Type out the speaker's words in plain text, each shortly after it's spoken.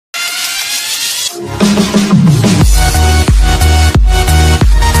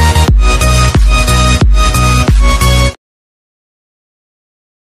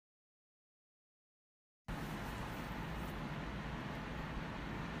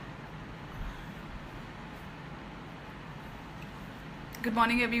Good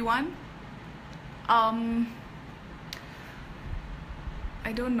morning, everyone. I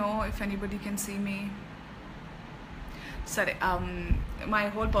don't know if anybody can see me. Sorry, my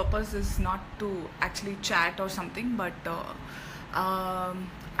whole purpose is not to actually chat or something, but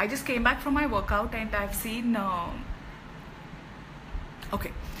I just came back from my workout and I've seen.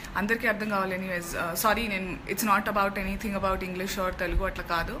 Okay, అందరికీ అర్థం కావాలి. Anyways sorry, it's not about anything about English are Telugu అట్లా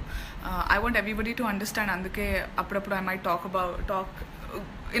కాదు. I want everybody to understand. అందుకే అప్పుడప్పుడు I might talk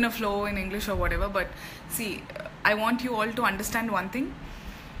in a flow in English or whatever, but see, I want you all to understand one thing.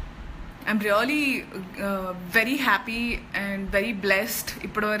 I'm really very happy and very blessed.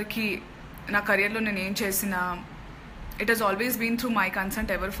 ఇప్పటివరకు నా కెరియర్లో నేను ఏం చేసినా it has always been through my consent.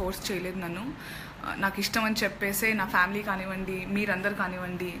 ఎవరు force చేయలేదు నన్ను. నాకు ఇష్టం అని చెప్పేసి నా ఫ్యామిలీ కానివ్వండి, మీరందరు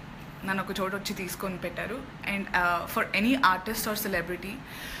కానివ్వండి, నన్ను ఒక చోట వచ్చి తీసుకొని పెట్టారు. And for any artist are celebrity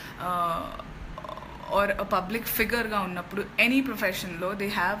are a public ఫిగర్గా ఉన్నప్పుడు ఎనీ ప్రొఫెషన్లో they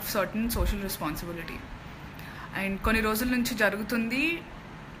have certain social responsibility. And కొన్ని రోజుల నుంచి జరుగుతుంది.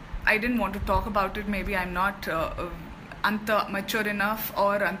 I don't want to talk about it. Maybe I'm not అంత మెచ్యూర్ ఇనఫ్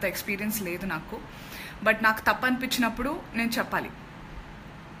ఆర్ అంత ఎక్స్పీరియన్స్ లేదు నాకు. బట్ నాకు తప్పు అనిపించినప్పుడు నేను చెప్పాలి.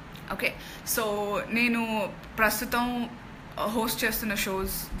 ఓకే, సో నేను ప్రస్తుతం హోస్ట్ చేస్తున్న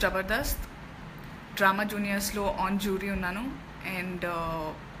shows Jabardasth, drama జూనియర్స్లో on jury ఉన్నాను. And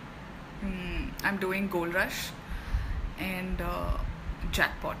I'm doing Gold Rush and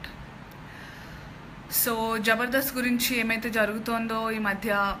Jackpot. So Jabardasth గురించి ఏమైతే జరుగుతోందో ఈ మధ్య,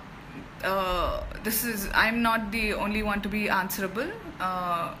 I'm not the only one to be answerable.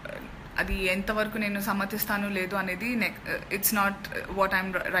 అది ఎంతవరకు నేను సమ్మతిస్తాను లేదు అనేది it's not what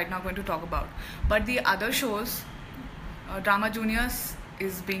I'm right now going to talk about. But the other shows, drama juniors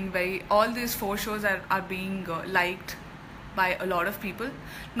is being all these 4 shows are being liked by a lot of people,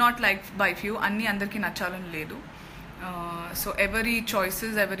 not like by few. అన్నీ అందరికీ నచ్చాలని లేదు. So every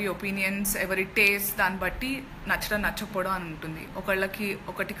choices, every opinions, every taste దాన్ని బట్టి నచ్చడం నచ్చకపోవడం అని ఉంటుంది. ఒకళ్ళకి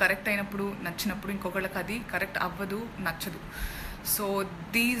ఒకటి కరెక్ట్ అయినప్పుడు నచ్చినప్పుడు ఇంకొకళ్ళకి అది కరెక్ట్ అవ్వదు, నచ్చదు. So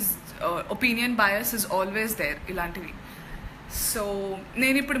these opinion bias is always there ఇలాంటివి. సో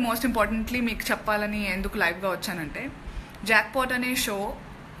నేను ఇప్పుడు మోస్ట్ ఇంపార్టెంట్లీ మీకు చెప్పాలని ఎందుకు లైవ్గా వచ్చానంటే, జాక్పాట్ అనే షో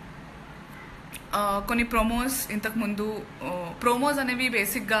కొన్ని ప్రోమోస్ ఇంతకుముందు, ప్రోమోస్ అనేవి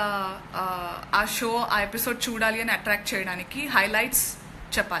బేసిక్గా ఆ షో, ఆ ఎపిసోడ్ చూడాలి అని అట్రాక్ట్ చేయడానికి హైలైట్స్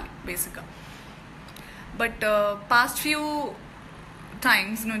చెప్పాలి బేసిక్గా. బట్ పాస్ట్ ఫ్యూ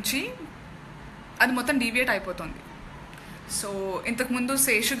టైమ్స్ నుంచి అది మొత్తం డీవియేట్ అయిపోతుంది. సో ఇంతకుముందు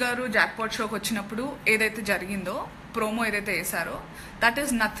శేషు గారు జాక్పాట్ షోకి వచ్చినప్పుడు ఏదైతే జరిగిందో, ప్రోమో ఏదైతే వేశారో, that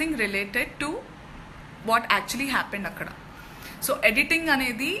is nothing related to what actually happened అక్కడ. సో ఎడిటింగ్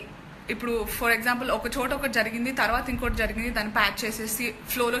అనేది ఇప్పుడు ఫర్ ఎగ్జాంపుల్ ఒక చోట ఒకటి జరిగింది, తర్వాత ఇంకోటి జరిగింది, దాన్ని ప్యాచ్ చేసేసి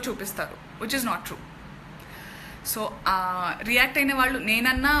ఫ్లోలో చూపిస్తారు, which is not true. So react అయిన వాళ్ళు,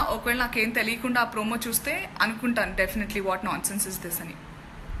 నేనన్నా ఒకవేళ నాకేం తెలియకుండా ఆ ప్రోమో చూస్తే అనుకుంటాను definitely what non sense is this అని.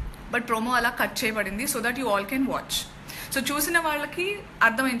 బట్ ప్రోమో అలా కట్ చేయబడింది so that you all can watch. So చూసిన వాళ్ళకి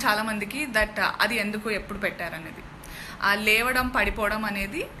అర్థమైంది చాలామందికి దట్ అది ఎందుకు ఎప్పుడు పెట్టారనేది. ఆ లేవడం పడిపోవడం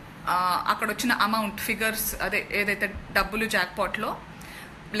అనేది అక్కడ వచ్చిన అమౌంట్ ఫిగర్స్, అదే ఏదైతే డబ్బులు జాక్పాట్లో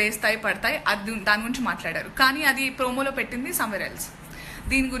లేస్తాయి పడతాయి, అది దాని గురించి మాట్లాడారు. కానీ అది ప్రోమోలో పెట్టింది సమ్వేర్ ఎల్స్.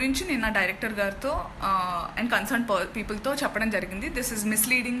 దీని గురించి నేను నా డైరెక్టర్ గారితో అండ్ కన్సర్న్ పీపుల్తో చెప్పడం జరిగింది. This is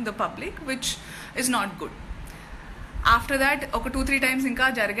misleading the public which is not good. After that ఒక 2-3 టైమ్స్ ఇంకా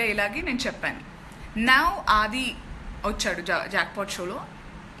జరిగాయి ఇలాగే నేను చెప్పాను. నౌ ఆది వచ్చాడు జాక్పాట్ షోలో,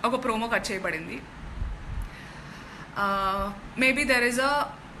 ఒక ప్రోమో కట్ చేయబడింది. Maybe there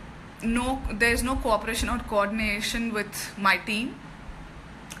is no cooperation or coordination with my team.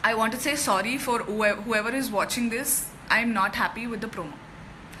 I want to say sorry for whoever is watching this. I am not happy with the promo.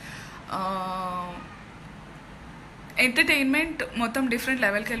 Entertainment మొత్తం different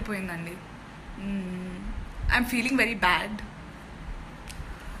లెవెల్కి వెళ్ళిపోయిందండి. I'm feeling very bad.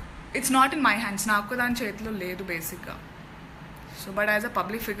 It's not in my hands. నాకు దాని చేతిలో లేదు బేసిక్గా. So but as a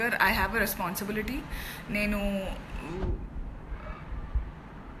public figure I have a responsibility.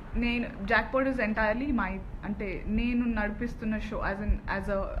 నేను jackpot is entirely my, అంటే నేను నడిపిస్తున్న షో.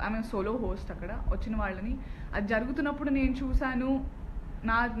 I'm solo host. అక్కడ వచ్చిన వాళ్ళని అది జరుగుతున్నప్పుడు నేను చూశాను,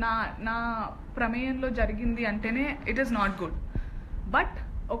 నా నా నా ప్రమేయంలో జరిగింది అంటేనే it is not good. But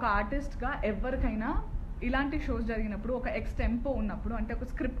ఒక ఆర్టిస్ట్గా ఎవరికైనా ఇలాంటి షోస్ జరిగినప్పుడు ఒక టెంపో ఉన్నప్పుడు, అంటే ఒక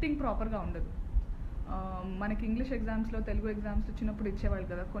స్క్రిప్టింగ్ ప్రాపర్గా ఉండదు. మనకి ఇంగ్లీష్ ఎగ్జామ్స్లో, తెలుగు ఎగ్జామ్స్ వచ్చినప్పుడు ఇచ్చేవాళ్ళు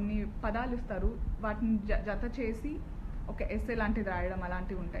కదా, కొన్ని పదాలు ఇస్తారు, వాటిని జత చేసి ఒక ఎస్సే లాంటిది రాయడం,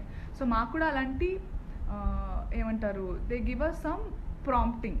 అలాంటివి ఉంటాయి. సో మాకు కూడా అలాంటి ఏమంటారు, they give us some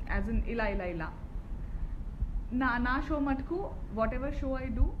prompting as in ఇలా ఇలా ఇలా. నా షో మటుకు what ever show I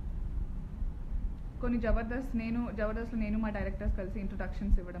do, కొన్ని జబర్దస్త్లో నేను మా డైరెక్టర్స్ కలిసి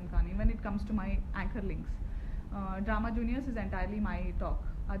ఇంట్రొడక్షన్స్ ఇవ్వడం కానీ when it comes to my anchor links. Drama juniors is entirely my talk.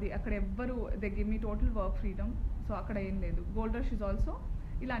 అది అక్కడ ఎవ్వరు they give me total work freedom. So అక్కడ ఏం లేదు. గోల్డ్ రష్ ఇస్ ఆల్సో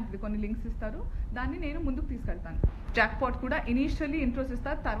ఇలాంటిది, కొన్ని లింక్స్ ఇస్తారు, దాన్ని నేను ముందుకు తీసుకెళ్తాను. జాక్ పాట్ కూడా ఇనీషియల్లీ ఇంట్రోస్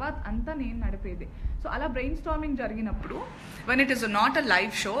ఇస్తారు, తర్వాత అంతా నేను నడిపేది. సో అలా బ్రెయిన్ స్టార్మింగ్ జరిగినప్పుడు when it is not a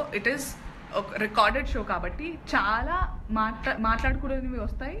live show, it is recorded show కాబట్టి చాలా మాట్లాడుకునేవి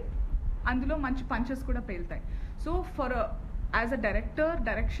వస్తాయి, అందులో మంచి పంచెస్ కూడా పేలుతాయి. So for as a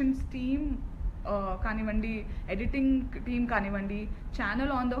directions team కానివ్వండి, ఎడిటింగ్ టీమ్ కానివ్వండి,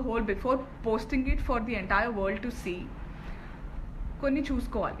 channel on the whole before posting it for the entire world to see, కొన్ని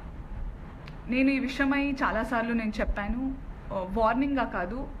చూసుకోవాలి. నేను ఈ విషయమై చాలాసార్లు నేను చెప్పాను, వార్నింగ్గా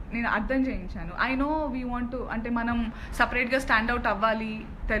కాదు, నేను అర్థం చేయించాను. I know we want to, అంటే మనం సపరేట్గా స్టాండ్ అవుట్ అవ్వాలి,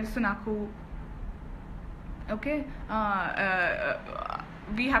 తెలుసు నాకు, okay,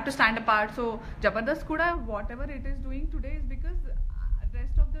 we have to stand apart. So Jabardasth కూడా what ever it is doing today is because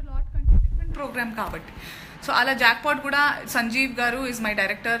rest of the lot కంటే డిఫరెంట్ ప్రోగ్రామ్ కాబట్టి. సో అలా జాక్ పాట్ కూడా, సంజీవ్ గారు ఈజ్ మై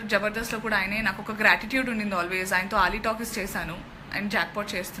డైరెక్టర్ జబర్దస్త్లో కూడా, ఆయనే నాకు ఒక గ్రాటిట్యూడ్ ఉండింది ఆల్వేస్. ఆయనతో ఆలీ టాకీస్ చేశాను అండ్ జాక్ పాట్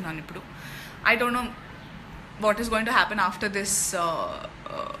చేస్తున్నాను ఇప్పుడు. I don't know what is going to happen after this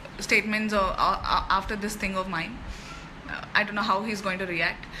statements or after this thing of mine. I don't know how he's going to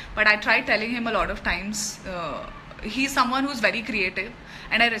react, but I tried telling him a lot of times. He's someone who's very creative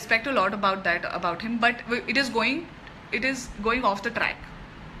and I respect a lot about him, but it is going off the track,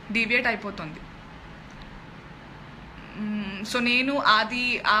 deviate అయిపోతుంది. So నేను అది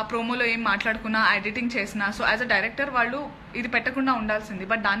ఆ ప్రోమోలో ఏం మాట్లాడుకున్నా, editing చేసినా, so as a director వాళ్ళు ఇది పెట్టకుండా ఉండాల్సింది,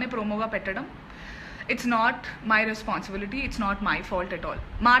 బట్ దాన్నే ప్రోమోగా పెట్టడం, it's not my responsibility, it's not my fault at all.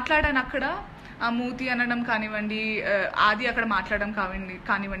 మాట్లాడాను అక్కడ, ఆ మూతి అనడం కానివ్వండి, అది అక్కడ మాట్లాడడం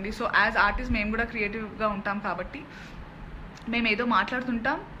కానివ్వండి. సో యాజ్ ఆర్టిస్ట్ మేము కూడా క్రియేటివ్గా ఉంటాం కాబట్టి మేము ఏదో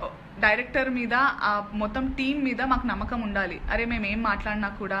మాట్లాడుతుంటాం. డైరెక్టర్ మీద, ఆ మొత్తం టీం మీద మాకు నమ్మకం ఉండాలి. అరే మేము ఏం మాట్లాడినా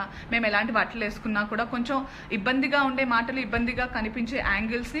కూడా, మేము ఎలాంటి బట్టలు వేసుకున్నా కూడా, కొంచెం ఇబ్బందిగా ఉండే మాటలు, ఇబ్బందిగా కనిపించే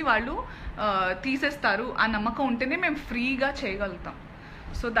యాంగిల్స్ని వాళ్ళు తీసేస్తారు. ఆ నమ్మకం ఉంటేనే మేము ఫ్రీగా చేయగలుగుతాం.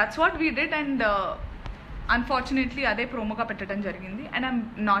 So that's what we did and unfortunately అదే ప్రోమోగా పెట్టడం జరిగింది. And I'm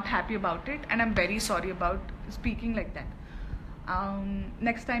not happy about it and I'm very sorry about speaking like that.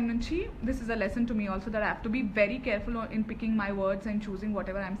 Next time nunchi, this is a lesson to me also that I have to be very careful in picking my words and choosing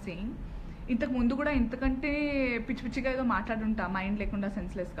whatever I'm saying. ఇంతకు ముందు కూడా ఇంతకంటే పిచ్చి పిచ్చిగా ఏదో మాట్లాడుంటా, mind లేకుండా,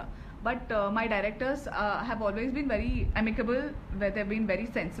 సెన్స్లెస్గా. But my directors have always been very amicable, they been very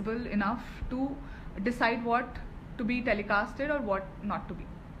sensible enough to decide what to be telecasted are what not to be.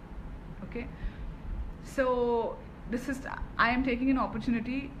 Okay, so this is, I'm taking an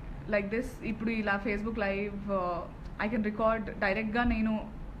opportunity like this. ఇప్పుడు ఇలా Facebook live I can record directగా నేను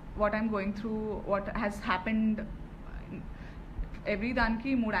what I'm going through, what has happened. Every దానికి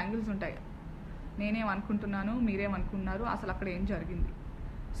 3 angles ఉంటాయి. నేనేమనుకుంటున్నాను, మీరేమనుకున్నారు, అసలు అక్కడ ఏం జరిగింది.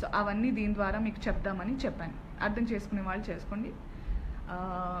 So అవన్నీ దీని ద్వారా మీకు చెప్దామని చెప్పాను. అర్థం చేసుకునే వాళ్ళు చేసుకోండి.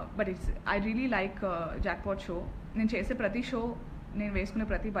 But it's, I really like Jack pot show. నేను చేసే ప్రతి షో, నేను వేసుకునే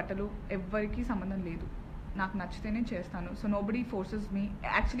ప్రతి బట్టలు ఎవ్వరికీ సంబంధం లేదు, నాకు నచ్చితే నేను చేస్తాను. So nobody forces me,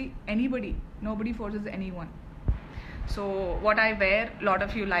 actually nobody forces anyone. So what I wear, lot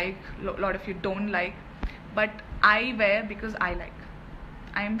of you like, lot of you don't like, but I wear because I like.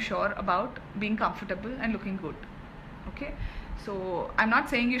 I am sure about being comfortable and looking good. Okay, so I'm not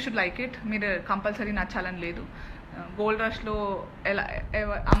saying you should like it. మీరు compulsory నచ్చాలని లేదు. Gold రష్లో ఎలా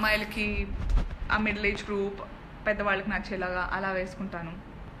అమ్మాయిలకి, ఆ middle age group, పెద్దవాళ్ళకి నచ్చేలాగా అలా వేసుకుంటాను.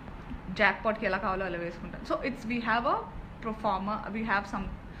 Jack పాట్కి ఎలా కావాలో అలా వేసుకుంటాను. So it's, we have a pro forma, we have some,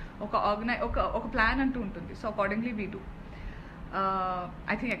 ఒక ప్లాన్ అంటూ ఉంటుంది. So accordingly we do.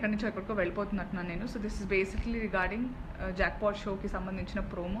 I think ఎక్కడి నుంచో ఎక్కడికో వెళ్ళిపోతున్నట్టున్నాను నేను. So this is basically regarding Jack pot షోకి సంబంధించిన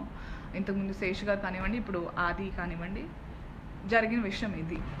ప్రోమో. ఇంతకుముందు శేషు గారు కానివ్వండి, ఇప్పుడు ఆది కానివ్వండి, జరిగిన విషయం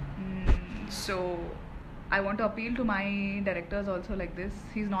ఇది. So I want to appeal to my directors also like this.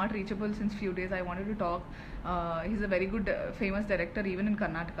 He's not reachable since few days. I wanted to talk. He's a very good, famous director even in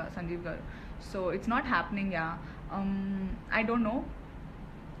Karnataka, Sanjeev garu. So it's not happening, yeah. I don't know.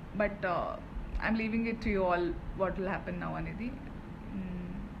 But I'm leaving it to you all what will happen now anedi.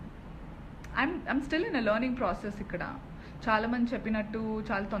 I'm still in a learning process ikkada. Chaala mandi cheppinattu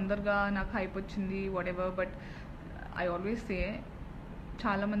chaala tondarga naaku hype vachindi whatever, but I always say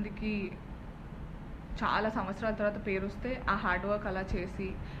chaala mandiki చాలా సంవత్సరాల తర్వాత పేరు వస్తే ఆ hard work అలా చేసి,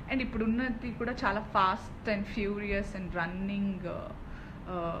 and ఇప్పుడున్నది కూడా చాలా fast and furious and running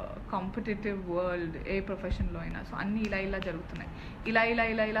competitive world, ఏ ప్రొఫెషన్లో అయినా. సో అన్నీ ఇలా జరుగుతున్నాయి.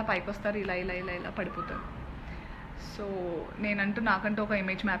 ఇలా పైకి వస్తారు, ఇలా పడిపోతారు. సో నాకంటూ ఒక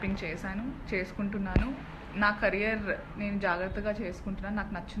ఇమేజ్ మ్యాపింగ్ చేసుకుంటున్నాను. నా కెరియర్ నేను జాగ్రత్తగా చేసుకుంటున్నాను.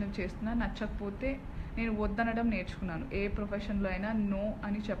 నాకు నచ్చినవి చేస్తున్నాను. నచ్చకపోతే నేను వద్దనడం నేర్చుకున్నాను. ఏ ప్రొఫెషన్లో అయినా నో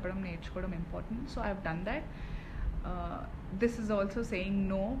అని చెప్పడం నేర్చుకోవడం important. So I've done that. This is also saying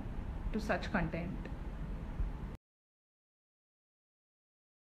no to such content.